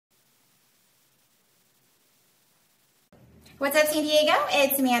What's up, San Diego?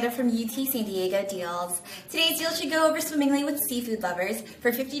 It's Amanda from UT San Diego Deals. Today's deal should go over swimmingly with seafood lovers.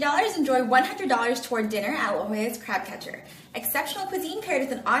 For $50, enjoy $100 toward dinner at La Jolla's Crab Catcher. Exceptional cuisine paired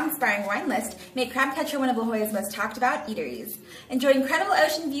with an awe-inspiring wine list make Crab Catcher one of La Jolla's most talked about eateries. Enjoy incredible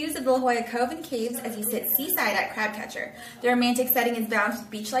ocean views of the La Jolla Cove and Caves as you sit seaside at Crab Catcher. The romantic setting is balanced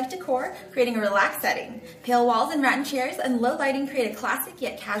with beach-like decor, creating a relaxed setting. Pale walls and rattan chairs and low lighting create a classic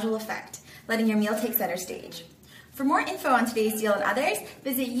yet casual effect, letting your meal take center stage. For more info on today's deal and others,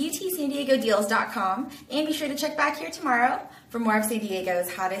 visit utsanDiegoDeals.com and be sure to check back here tomorrow for more of San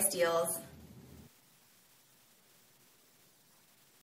Diego's hottest deals.